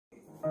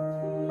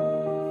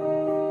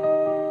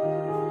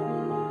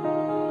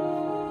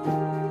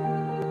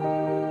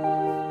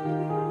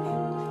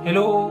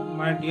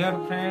My dear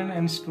friend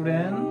and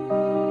student,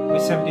 we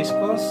shall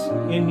discuss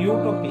a new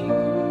topic,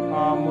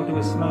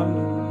 motivational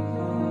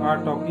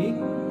topic,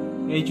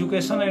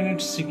 education and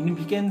its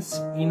significance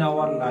in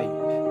our life.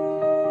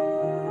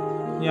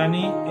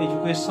 यानी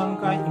education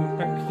का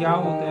impact क्या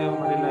होता है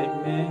हमारे life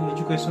में,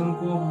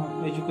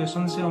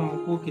 education से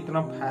हमको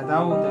कितना फायदा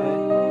होता है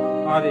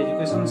और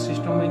एजुकेशन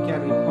सिस्टम में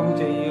क्या रिफॉर्म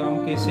चाहिए,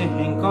 हम कैसे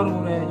हैंकर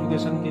हो रहे हैं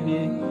एजुकेशन के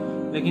लिए,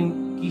 लेकिन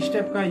किस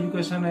टाइप का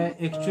एजुकेशन है,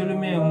 एक्चुअली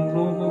में हम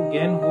लोगों को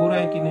ज्ञान हो रहा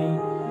है कि नहीं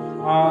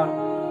और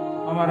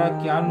हमारा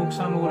क्या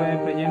नुकसान हो रहा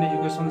है प्रेजेंट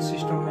एजुकेशन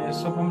सिस्टम में,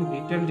 सब हम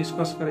डिटेल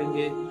डिस्कस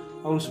करेंगे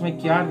और उसमें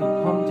क्या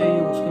रिफॉर्म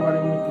चाहिए उसके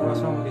बारे में थोड़ा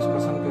सा हम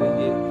डिस्कशन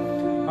करेंगे।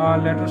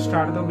 Let us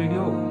start the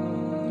video.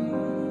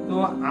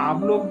 तो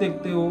आप लोग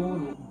देखते हो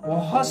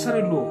बहुत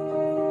सारे लोग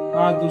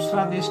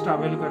दूसरा देश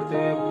ट्रैवल करते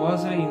हैं, बहुत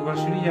सारे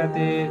यूनिवर्सिटी जाते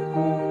हैं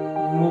to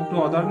move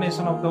to other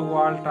nation of the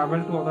world,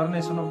 travel to other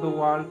nation of the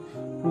world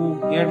to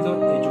get the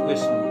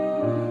education.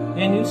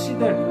 And you see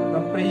that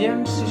the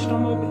present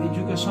system of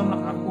education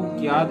आपको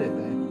क्या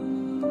देता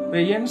है।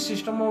 प्रेजेंट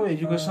सिस्टम ऑफ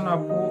एजुकेशन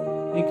आपको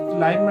एक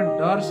life में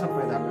डर सा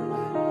पैदा करता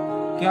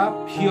है। क्या?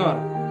 Fear.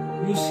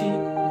 You see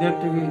that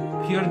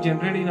fear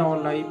generate in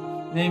our life.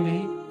 नहीं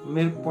भाई,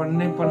 मेरे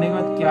पढ़ने के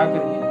बाद क्या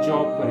करेंगे?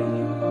 जॉब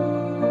करेंगे।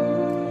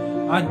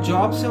 आज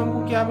जॉब से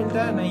हमको क्या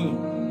मिलता है? नहीं,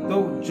 तो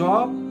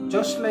job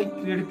just like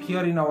create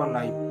fear in our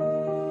life.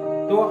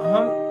 तो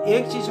हम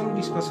एक चीज हम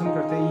डिस्कशन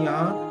करते हैं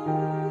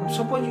यहाँ।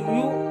 Suppose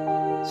you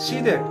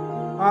see that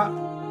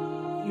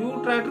you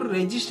try to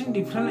resist in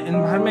different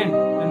environment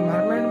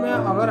में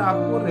अगर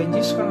आपको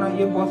रेजिस्ट करना,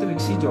 ये बहुत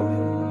रिक्सी जॉब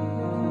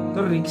है।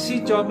 तो रिक्सी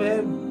जॉब है,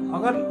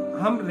 अगर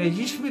हम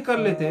रेजिस्ट भी कर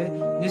लेते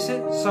हैं, जैसे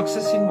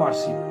सक्सेस इन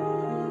वर्शिप,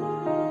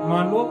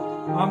 मान लो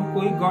हम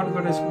कोई गॉड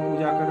गॉडेस को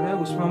पूजा कर रहे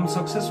हैं, उसमें हम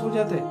सक्सेस हो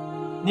जाते हैं,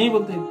 नहीं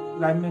बोलते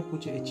लाइफ में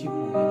कुछ अचीव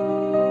हो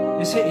गया।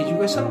 जैसे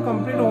एजुकेशन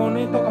कंप्लीट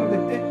होने तक हम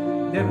देखते हैं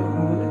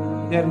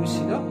there we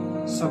see the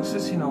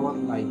success in our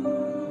life,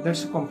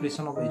 that's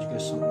completion of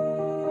education.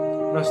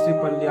 Plus 3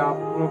 पढ़ लिया,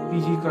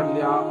 पीजी कर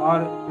लिया और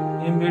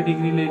एमबीए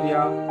डिग्री ले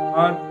लिया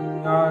और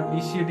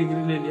डीसीए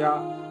डिग्री ले लिया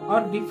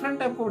और डिफरेंट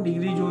टाइप ऑफ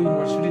डिग्री जो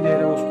यूनिवर्सिटी दे रहा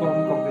है उसको हम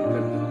कंप्लीट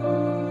कर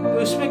लिया। तो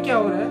इसमें क्या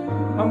हो रहा है,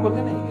 हम बोलते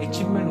हैं नहीं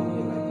अचीवमेंट हो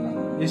गया लाइफ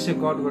का। जैसे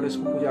गॉड गॉडेस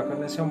को पूजा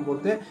करने से हम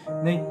बोलते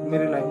हैं नहीं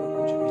मेरे लाइफ में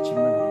कुछ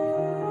अचीवमेंट हो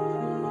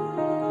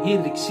गया। ये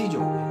रिक्सी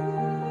जॉब है,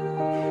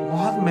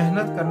 बहुत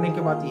मेहनत करने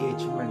के बाद ये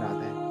अचीवमेंट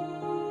आता है।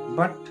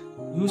 But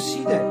you see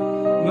that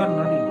you are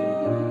not intelligent.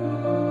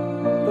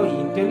 तो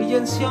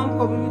इंटेलिजेंस से हम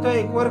कभी भी तो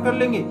एक्वायर कर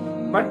लेंगे,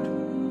 but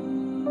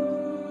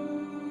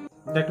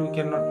that we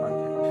can not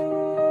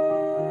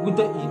perfect. With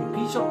the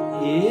increase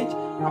of as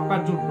आपका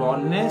जो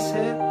डलनेस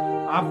है,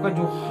 आपका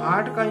जो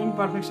हार्ट का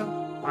imperfection,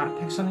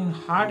 perfection in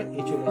heart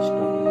एचुअल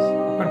dullness,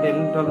 आपका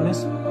डलनेस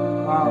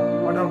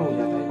आउट हो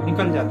जाता है,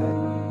 निकल जाता है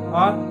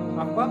और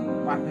आपका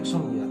परफेक्शन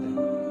हो जाता है।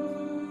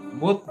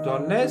 बोथ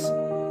डलनेस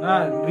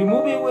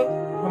रिमूव हुए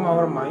from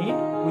our mind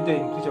with the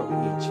increase of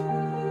as.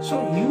 So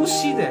you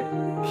see that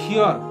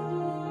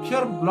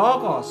fear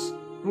block us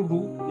to do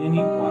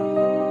any work.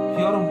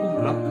 Fear हमको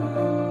ब्लॉक कर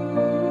रहा है।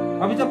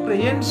 अभी जब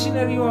प्रेजेंट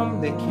सिनेरियो हम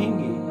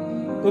देखेंगे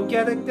तो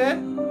क्या देखते हैं,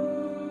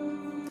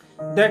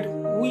 that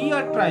we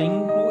are trying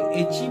to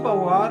achieve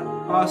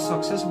our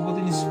success both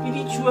in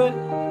spiritual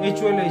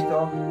as well as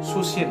the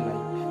social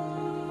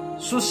life.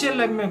 Social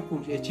life में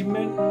कुछ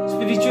अचीवमेंट,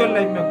 स्पिरिचुअल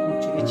लाइफ में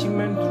कुछ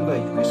achievement through the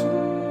education.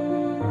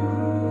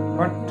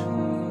 But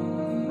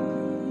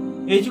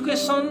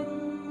education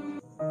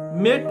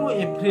made to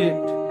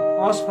separate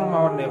us from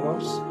our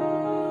neighbors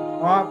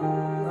or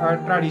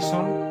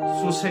tradition,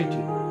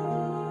 society।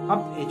 अब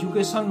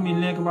education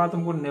मिलने के बाद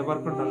हमको neighbour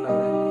को डर लग रहा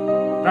है,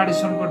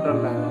 ट्रेडिशन को डर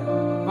लग रहा है,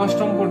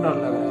 कस्टम को डर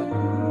लग रहा है।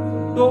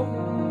 तो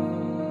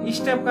इस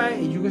टाइप का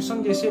एजुकेशन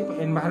जैसे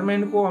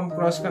एनवायरमेंट को हम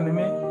क्रॉस करने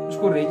में,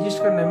 उसको रेजिस्ट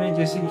करने में,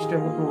 जैसे इस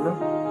टाइप का problem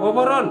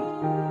overall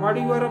what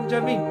you are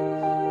observing,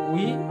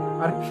 we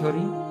are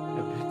fearing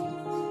everything.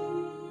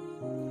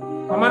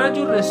 हमारा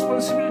जो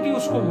रेस्पॉन्सिबिलिटी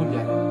उसको भूल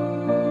जा रहे हैं,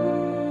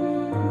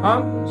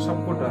 हम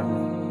सबको डर रहे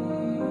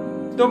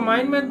हैं। तो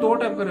माइंड में दो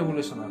टाइप का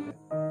रेवोल्यूशन आते हैं,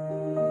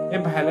 ए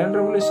वायलेंट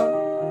रेवोल्यूशन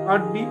और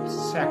डीप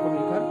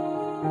साइकोलॉजिकल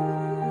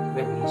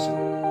रेवोल्यूशन।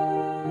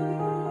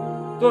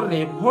 तो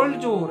रेवोल्ट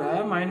जो हो रहा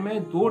है माइंड में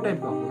दो टाइप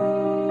का हो रहा है।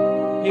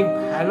 एक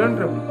वायलेंट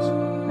रेवोल्यूशन,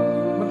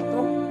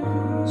 मतलब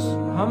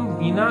हम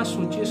बिना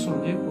सोचे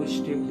समझे कोई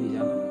स्टेप ले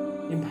जाना,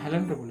 ये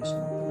वायलेंट रेवोल्यूशन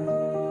होता है।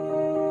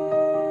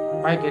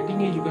 बाय गेटिंग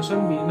एजुकेशन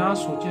बिना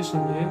सोचे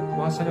समझे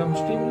बहुत सारे हम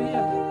स्टेप ले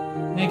जाते हैं।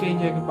 नहीं कहीं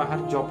जाके बाहर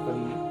जॉब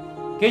करेंगे,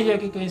 कहीं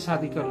जाके कहीं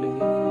शादी कर लेंगे,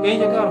 कहीं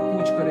जगह और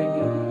कुछ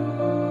करेंगे।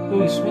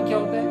 तो इसमें क्या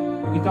होता है,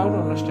 without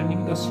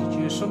understanding the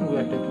situation we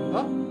are taking the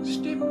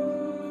step.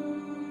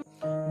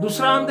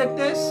 दूसरा हम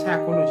देखते हैं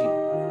साइकोलॉजी।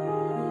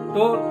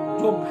 तो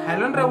जो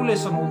वायलेंट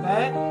रेवोल्यूशन होता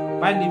है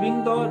by living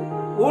the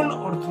old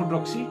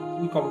orthodoxy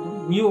we come to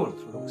new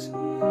orthodoxy.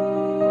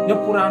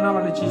 जब पुराना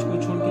वाला चीज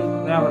को छोड़ के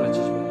नया वाला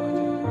चीज में पहुंच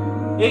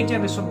जाए, एक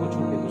जनरेशन को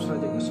छोड़ के दूसरा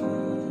जनरेशन में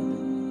पहुंच जाते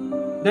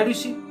हैं। That you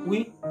see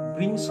we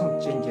bring some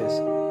changes.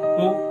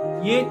 तो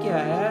ये क्या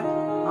है,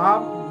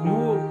 आप न्यू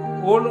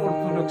ओल्ड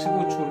ऑर्थोडॉक्सी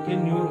को छोड़ के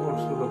न्यू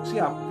ऑर्थोडॉक्सी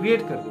आप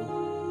क्रिएट कर दो।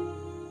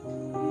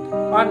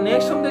 और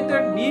नेक्स्ट हम देखते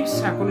हैं डीप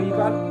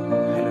साइकोलॉजिकल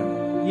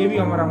वायलेंस। ये भी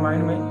हमारा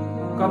माइंड में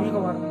कभी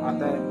कभार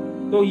आता है।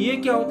 तो ये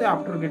क्या होता है,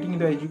 after getting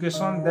the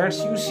education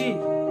that's you see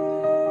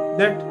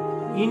that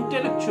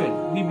intellectual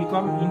we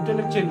become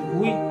intellectual,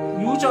 we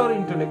use our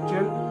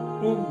intellectual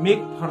to make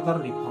further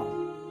reform.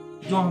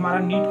 जो हमारा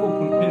नीड को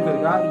फुलफिल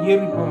करेगा, ये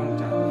रिफॉर्म हम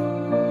चाहते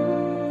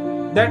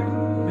हैं। That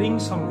bring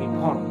some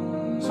reform,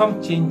 some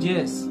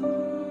changes.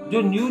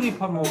 जो न्यू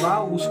रिफॉर्म होगा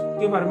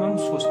उसके बारे में हम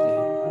सोचते हैं।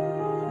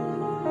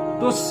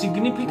 तो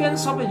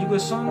सिग्निफिकेंस ऑफ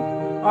एजुकेशन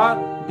और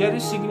there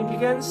is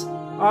significance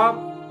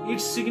of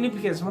its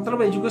significance,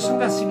 मतलब एजुकेशन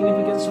का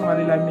सिग्निफिकेंस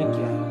हमारी लाइफ में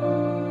क्या है।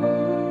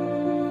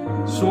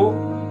 So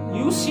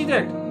you see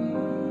that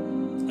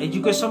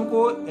education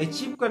को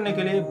अचीव करने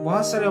के लिए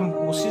बहुत सारे हम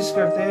कोशिश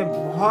करते हैं।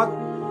 बहुत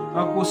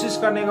कोशिश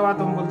करने के बाद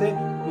हम बोलते हैं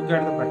to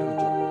get the better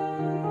job,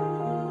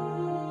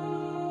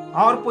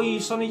 our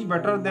position is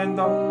better than the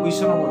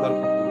position of other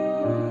people,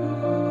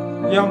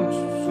 ये हम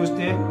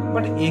सोचते हैं।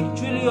 बट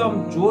एक्चुअली हम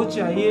जो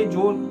चाहिए,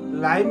 जो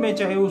लाइफ में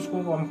चाहिए, उसको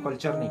हम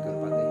कल्चर नहीं कर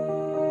पाते।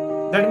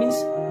 That means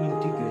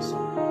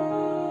integration,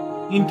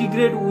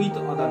 integrate with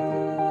other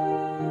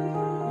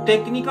people.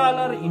 Technical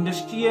और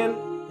इंडस्ट्रियल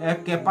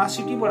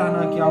कैपेसिटी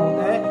बढ़ाना क्या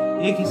होता है,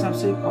 एक हिसाब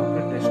से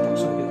कंप्लीट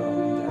डिस्ट्रक्शन की तरफ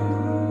जा रहा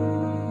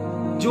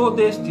है। जो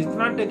देश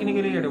जितना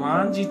टेक्निकली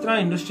एडवांस, जितना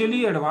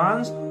इंडस्ट्रियली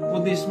एडवांस, वो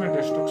देश में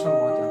डिस्ट्रक्शन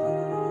बहुत ज्यादा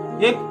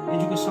है। एक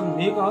एजुकेशन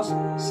मेक अस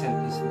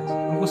सेल्फिशनेस,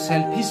 हमको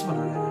सेल्फिश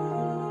बनाना है।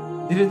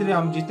 धीरे धीरे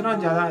हम जितना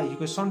ज्यादा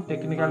एजुकेशन,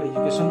 टेक्निकल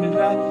एजुकेशन मिल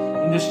रहा है,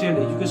 इंडस्ट्रियल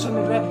एजुकेशन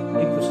मिल रहा है,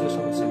 एक दूसरे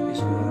से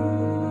सेल्फिश हो रहा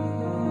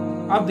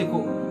है। अब देखो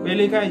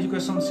पहले का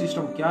एजुकेशन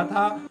सिस्टम क्या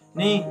था,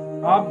 नहीं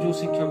अब जो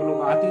शिक्षक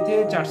लोग आते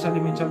थे, चाटशाली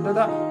में चलता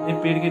था, एक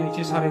पेड़ के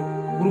नीचे सारे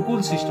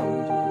गुरुकुल सिस्टम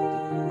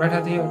में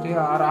बैठाते थे,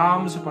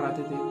 आराम से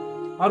पढ़ाते थे।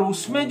 और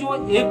उसमें जो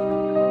एक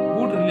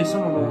गुड रिलेशन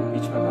उन लोगों के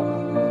बीच में था,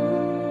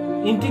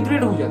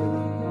 इंटीग्रेट हो जाते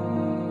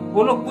थे।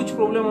 वो लोग कुछ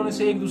प्रॉब्लम होने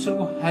से एक दूसरे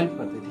को हेल्प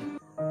करते थे।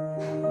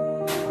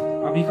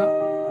 अभी का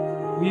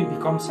वी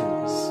बिकम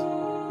सेल्फिश,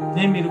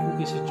 नहीं मेरे को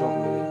कैसे जॉब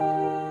मिलेगा,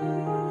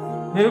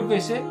 मेरे को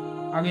कैसे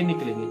आगे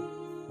निकलेंगे।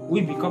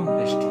 We become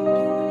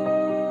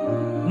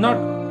destructive, not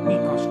we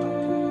constructive.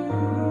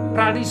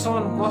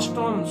 Tradition,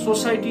 custom,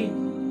 society,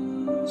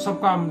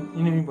 सबका हम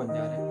इनेमी बन जा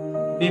रहे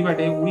हैं। Day by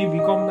day we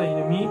become the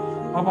enemy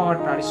of our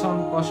tradition,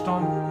 custom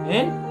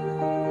and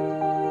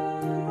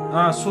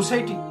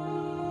society.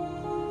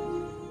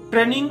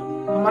 Training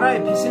हमारा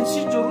एफिशिएंसी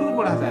जरूर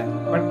बढ़ाता है,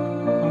 बट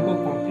हमको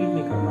कंप्लीट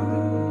नहीं कर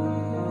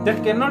पाते।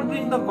 That can not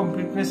bring the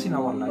completeness in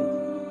our life.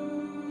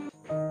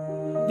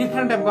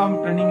 Different type का हम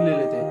ट्रेनिंग ले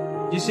लेते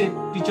हैं, जैसे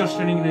टीचर्स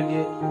ट्रेनिंग ले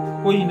लिए,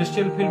 कोई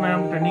इंडस्ट्रियल फील्ड में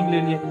हम ट्रेनिंग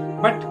ले लिए,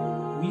 but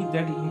we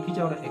that increase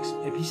our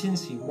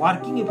efficiency,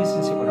 working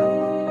efficiency बढ़ा देता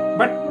है,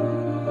 बट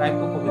लाइफ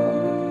को कभी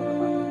कंप्लीट नहीं कर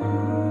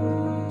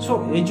पाते। So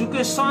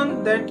education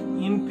that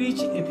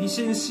increase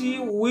efficiency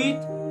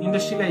with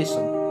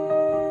industrialisation,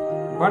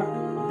 but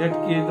that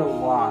create the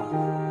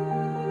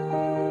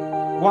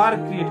war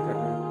create कर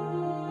रहा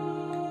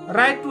है।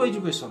 Right to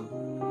education,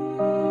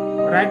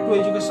 right to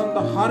education, तो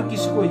हर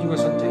किसी को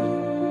एजुकेशन चाहिए।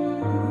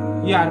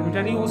 ये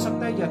आर्बिट्ररी हो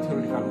सकता है या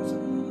थ्योरेटिकल हो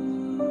सकता है,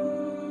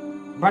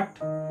 but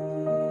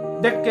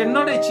that can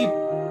not achieve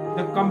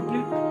the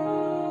complete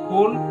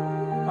whole,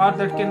 और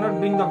that can not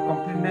bring the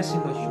completeness in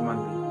the human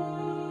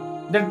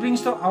being. That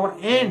brings to our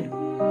and,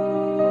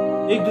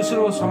 एक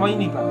दूसरे को समझ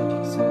नहीं पाते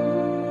ठीक से,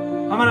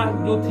 हमारा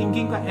जो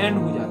थिंकिंग का एंड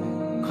हो जाता है,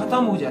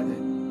 खत्म हो जाता है।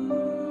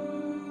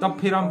 तब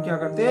फिर हम क्या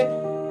करते हैं,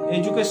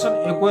 education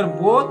acquire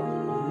both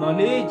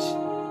knowledge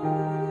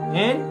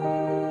and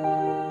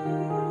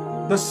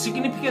the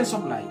significance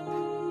of life.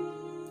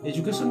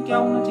 Education क्या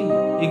होना चाहिए,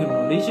 एक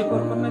नॉलेज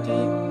एक्वायर करना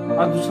चाहिए,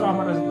 और दूसरा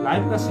हमारा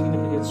लाइफ का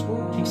सिग्निफिकेंस को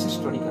ठीक से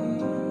स्टडी करना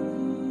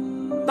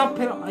चाहिए। तब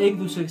फिर एक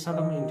दूसरे के साथ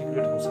हम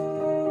इंटीग्रेट हो सकते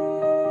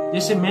हैं,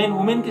 जैसे मैन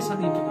वुमेन के साथ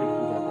इंटीग्रेट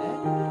हो जाता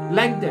है।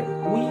 Like that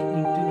we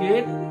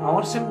integrate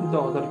ourselves with the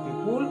other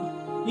people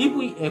if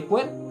we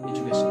acquire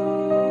education.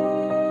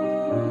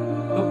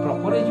 तो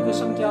प्रॉपर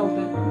एजुकेशन क्या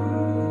होता है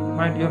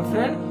my dear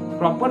friend,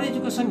 proper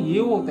education ये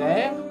होता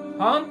है,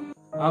 हम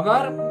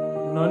अगर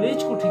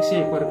नॉलेज को ठीक से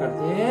एक्वायर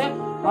करते हैं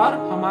और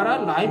हमारा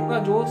लाइफ का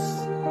जो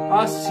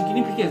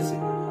सिग्निफिकेंस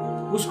है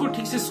उसको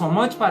ठीक से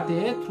समझ पाते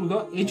हैं थ्रू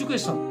द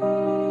एजुकेशन।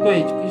 तो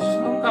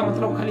एजुकेशन का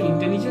मतलब खाली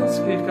इंटेलिजेंस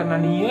क्रिएट करना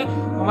नहीं है,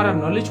 हमारा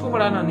नॉलेज को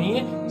बढ़ाना नहीं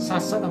है, साथ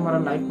साथ हमारा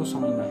लाइफ को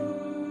समझना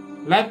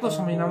है। लाइफ को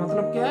समझना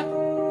मतलब क्या है,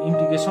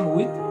 इंटीग्रेशन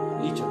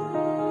विथ ईच अदर।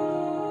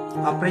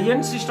 अब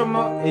प्रेजेंट सिस्टम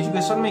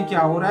एजुकेशन में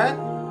क्या हो रहा है,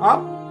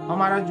 अब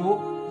हमारा जो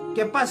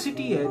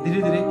कैपेसिटी है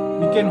धीरे धीरे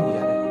वीकेंड हो जा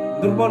रहा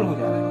है, दुर्बल हो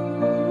जा रहा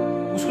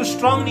है, उसको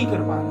स्ट्रांग नहीं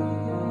कर पा रहे।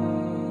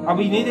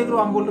 अभी नहीं देख रहे हो,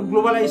 हम बोल रहे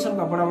ग्लोबलाइजेशन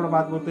का बड़ा बड़ा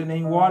बात बोलते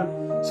नहीं,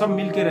 वर्ल्ड सब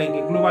मिलके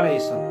रहेंगे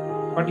ग्लोबलाइजेशन,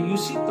 बट यू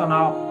सी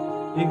तनाव,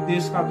 एक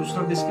देश का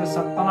दूसरा देश के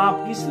साथ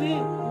तनाव, किस लिए,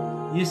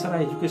 ये सारा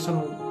एजुकेशन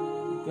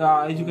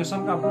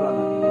का बुरा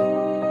नतीजा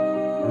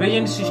है।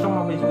 प्रेजेंट सिस्टम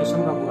ऑफ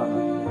एजुकेशन का बुरा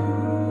नतीजा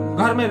है।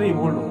 घर में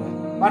रिवोल्ट हो रहा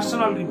है,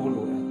 पर्सनल रिवोल्ट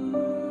हो रहा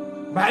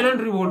है,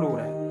 वायलेंट रिवोल्ट हो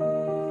रहा है,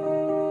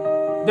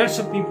 That's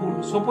a people.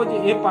 Suppose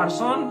a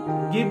person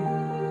give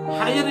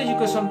higher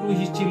education to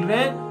his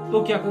children,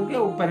 तो क्या करके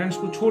वो पेरेंट्स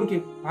को छोड़ के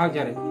भाग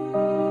जा रहे,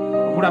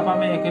 बुढ़ापा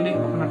में अकेले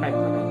अपना टाइम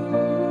लगाएंगे।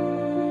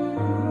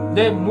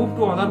 They move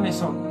to other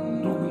nation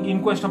to in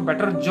quest of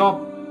better job,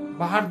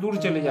 बाहर दूर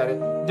चले जा रहे।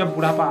 जब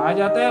बुढ़ापा आ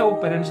जाता है वो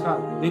पेरेंट्स का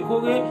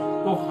देखोगे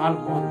तो हाल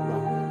बहुत बुरा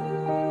हो जाता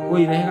है,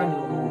 कोई रहेगा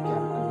नहीं वो क्या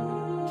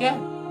करेंगे। क्या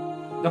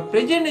the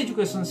present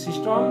education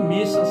system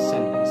makes us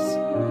selfish,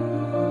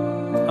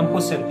 हमको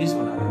सेल्फिश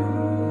बना रहे हैं,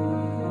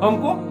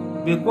 हमको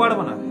बैकवर्ड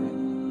बना रहे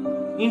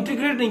हैं,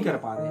 इंटीग्रेट नहीं कर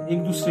पा रहे एक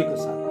दूसरे के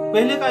साथ।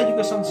 पहले का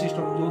एजुकेशन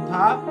सिस्टम जो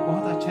था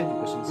बहुत अच्छा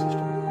एजुकेशन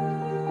सिस्टम,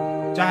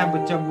 चाहे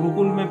बच्चा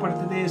गुरुकुल में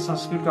पढ़ते थे,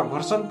 संस्कृत का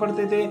वर्षन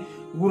पढ़ते थे,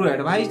 गुरु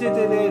एडवाइस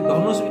देते थे,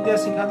 धनुष विद्या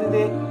सिखाते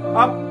थे,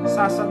 अब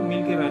साथ साथ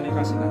मिलकर रहने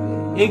का सिखाते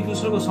थे, एक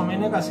दूसरे को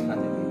समझने का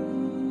सिखाते थे।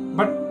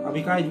 बट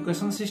अभी का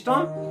एजुकेशन सिस्टम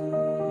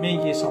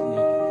में ये सब नहीं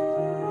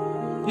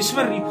है।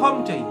 इसमें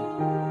रिफॉर्म चाहिए,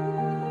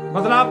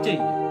 बदलाव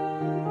चाहिए।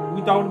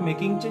 Without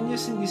making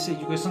changes in this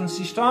education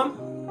system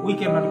we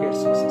can not get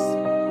success.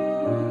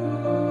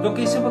 तो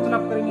कैसे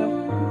बदलाव करेंगे हम?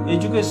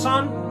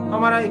 एजुकेशन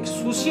हमारा एक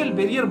सोशल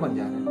बैरियर बन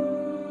जा रहा है,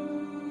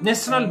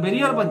 नेशनल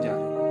बैरियर बन जा रहा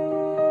है।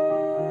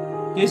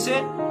 कैसे?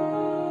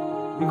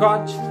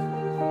 बिकॉज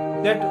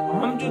दैट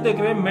हम जो देख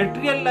रहे हैं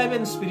material life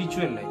and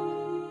spiritual life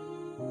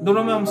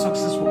दोनों में हम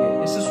सक्सेस हो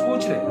गए ऐसे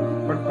सोच रहे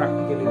हैं, but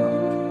practically not.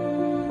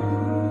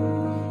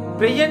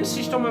 Present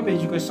system of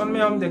education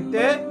में हम देखते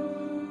हैं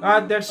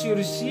दैट्स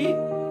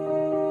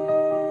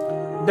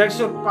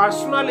योर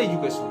पर्सनल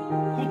एजुकेशन।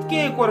 खुद के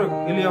एक और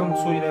के लिए हम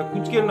सोच रहे हैं,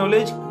 खुद के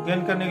नॉलेज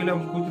गेन करने के लिए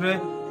हम सोच रहे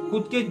हैं,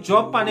 खुद के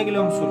जॉब पाने के लिए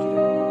हम सोच रहे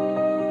हैं,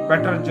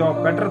 better job,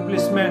 better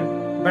placement,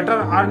 better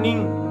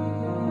earning,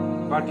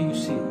 but you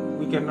see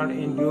we cannot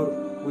endure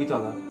with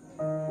other.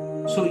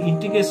 So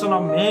integration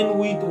of men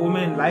with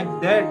women like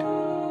that,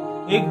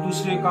 एक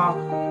दूसरे का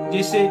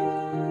जैसे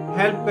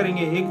हेल्प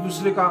करेंगे, एक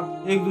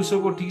दूसरे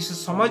को ठीक से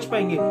समझ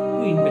पाएंगे,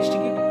 to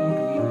investigate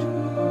into it.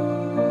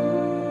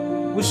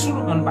 We should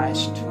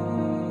unbiased,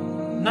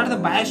 not the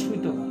biased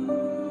with other.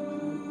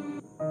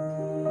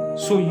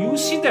 So you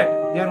see that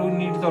there we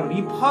need the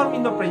reform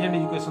in the present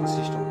education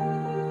system.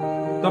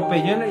 तो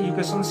प्रेजेंट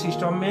एजुकेशन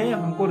सिस्टम में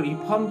हमको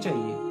रिफॉर्म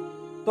चाहिए,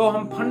 तो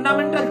हम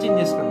फंडामेंटल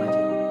चेंजेस करना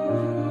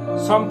चाहिए।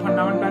 सम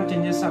fundamental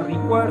changes are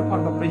required for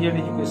the present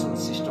education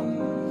system.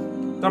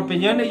 तो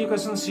present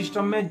education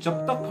system में जब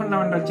तक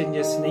फंडामेंटल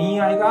चेंजेस नहीं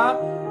आएगा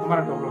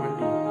हमारा डेवलपमेंट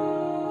नहीं।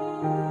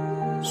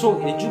 So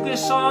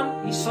education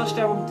is such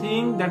type of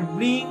thing that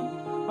bring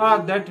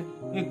that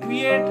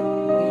create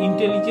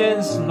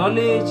intelligence,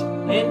 knowledge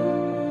and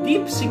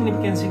deep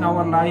significance in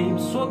our life,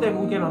 so that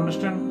we can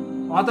understand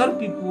other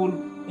people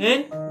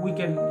and we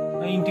can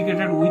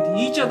integrate with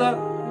each other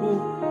to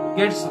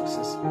get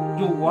success.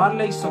 जो war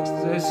like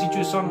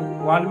situation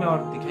world में और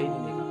दिखाई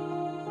नहीं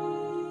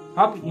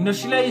देगा। अब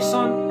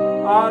इनर्शियलाइजेशन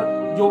और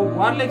जो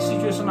war like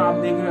situation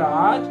आप देख रहे हो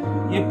आज,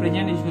 ये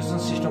प्रेजेंट एजुकेशन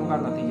सिस्टम का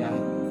नतीजा है।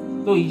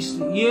 तो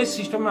ये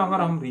सिस्टम में अगर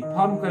हम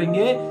रिफॉर्म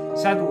करेंगे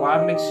शायद war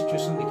like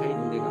situation दिखाई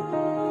नहीं देगा।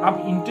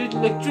 अब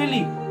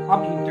इंटेलेक्चुअली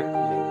आप इंटेक्ट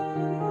हो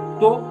जाएंगे।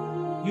 तो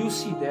यू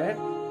सी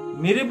दैट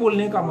मेरे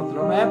बोलने का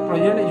मतलब है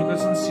प्रेजेंट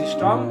एजुकेशन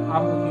सिस्टम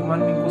आप ह्यूमन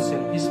बीइंग को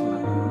सेल्फिश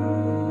बनाता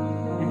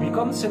है।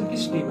 Become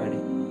selfish day by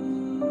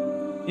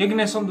day. एक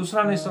नेशन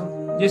दूसरा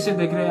नेशन जैसे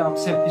देख रहे हैं आप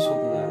सेल्फिश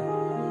होते जा रहे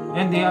हैं,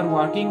 and they are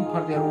working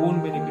for their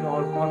own benefit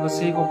और for the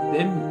sake of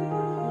them.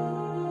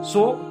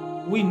 So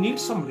we need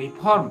some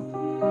reform.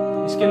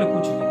 इसके लिए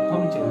कुछ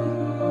रिफॉर्म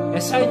चाहिए।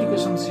 ऐसा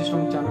एजुकेशन सिस्टम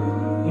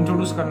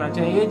इंट्रोड्यूस करना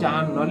चाहिए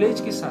जहां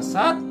नॉलेज के साथ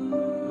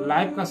साथ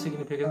लाइफ का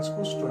सिग्निफिकेंस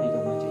को स्टडी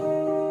करना चाहिए।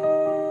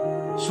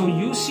 So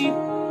you see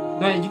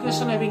the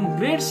education having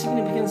great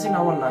significance in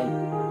our life,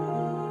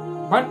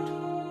 but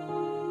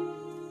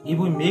if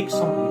we make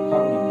some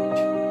reform in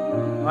it,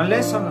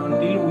 unless and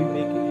until we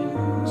make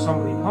some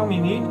reform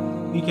in it,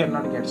 we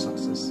cannot get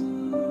success.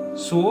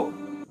 So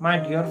my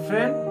dear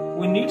friend,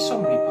 we need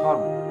some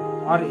reform.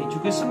 और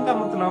education का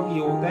मतलब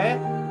ये होता है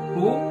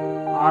to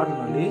earn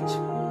knowledge,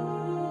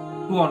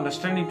 to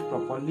understand it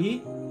properly,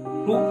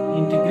 to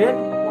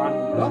integrate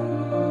one with the